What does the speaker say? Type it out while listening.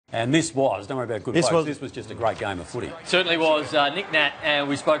And this was, don't worry about good blokes, this was just a great game of footy. Certainly was. Nic Nat, and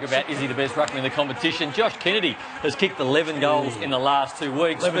we spoke about, is he the best ruckman in the competition? Josh Kennedy has kicked 11 goals in the last 2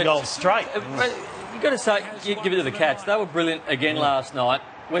 weeks. 11 goals straight. You've got to say, give it to the Cats. They were brilliant again last night.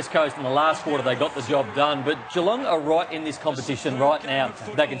 West Coast in the last quarter, they got the job done. But Geelong are right in this competition right now.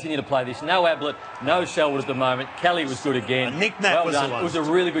 They continue to play this. No Ablett, no Selwood at the moment. Kelly was good again. Nic Nat was the one. It was a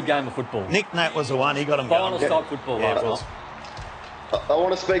really good game of football. Nic Nat was the one. He got him Final stop football last night. I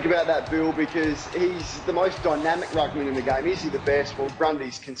want to speak about that, Bill, because he's the most dynamic ruckman in the game. Is he the best? Well,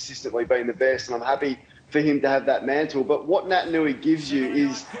 Grundy's consistently been the best, and I'm happy for him to have that mantle. But what Naitanui gives you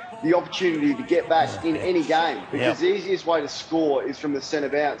is the opportunity to get back in any game, because the easiest way to score is from the centre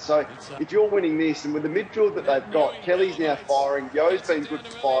bounce. So if you're winning this, and with the midfield that they've got, Kelly's now firing, Yo's been good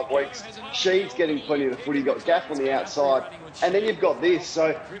for 5 weeks, Sheed's getting plenty of the footy, got Gaff on the outside, and then you've got this.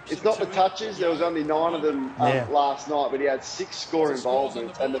 So it's not the touches, there was only 9 of them last night, but he had 6 score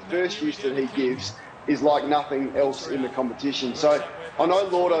involvements, and the first use that he gives is like nothing else in the competition. So I know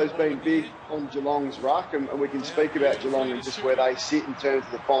Lordo's been big on Geelong's ruck, and we can speak about Geelong and just where they sit in terms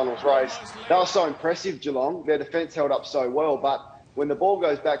of the finals race. They were so impressive, Geelong. Their defence held up so well, but when the ball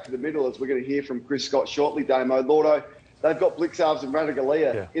goes back to the middle, as we're going to hear from Chris Scott shortly, Damo, Lordo, they've got Blixarves and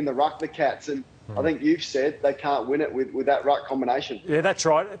Radagalia in the ruck, the Cats, and I think you've said they can't win it with that ruck combination. Yeah, that's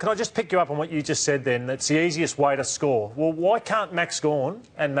right. Can I just pick you up on what you just said then? That's the easiest way to score. Well, why can't Max Gawn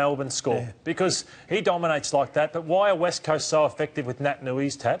and Melbourne score? Yeah. Because he dominates like that, but why are West Coast so effective with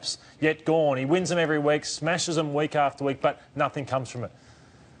Naitanui's taps? Yet Gawn, he wins them every week, smashes them week after week, but nothing comes from it.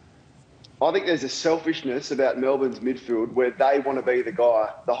 I think there's a selfishness about Melbourne's midfield where they want to be the guy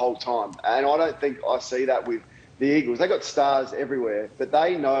the whole time. And I don't think I see that with the Eagles. They got stars everywhere, but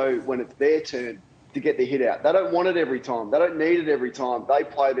they know when it's their turn to get the hit out. They don't want it every time. They don't need it every time. They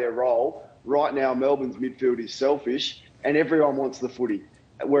play their role. Right now, Melbourne's midfield is selfish, and everyone wants the footy.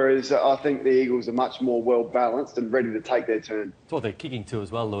 Whereas I think the Eagles are much more well-balanced and ready to take their turn. It's what they're kicking to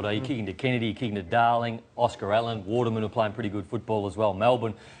as well, Lord. You're kicking to Kennedy, you're kicking to Darling, Oscar Allen, Waterman are playing pretty good football as well.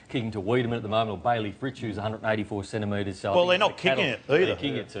 Melbourne kicking to Wiedemann at the moment, or Bailey Fritsch, who's 184 centimetres. So well, they're not kicking it either. They're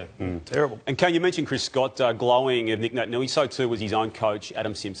kicking it too. Terrible. And Kane, you mentioned Chris Scott glowing of Nic Naitanui. So too was his own coach,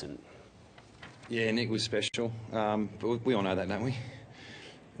 Adam Simpson. Yeah, Nick was special. But we all know that, don't we?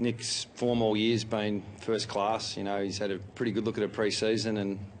 Nick's form all year's been first class. You know, he's had a pretty good look at a pre-season,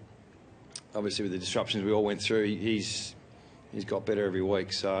 and obviously with the disruptions we all went through, he's got better every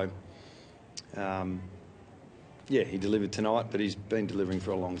week. So, yeah, he delivered tonight, but he's been delivering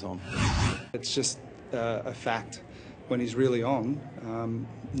for a long time. It's just a fact. When he's really on,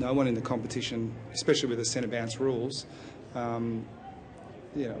 no one in the competition, especially with the centre bounce rules, you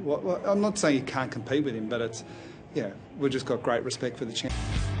know, well, I'm not saying you can't compete with him, but it's, yeah, we've just got great respect for the champ.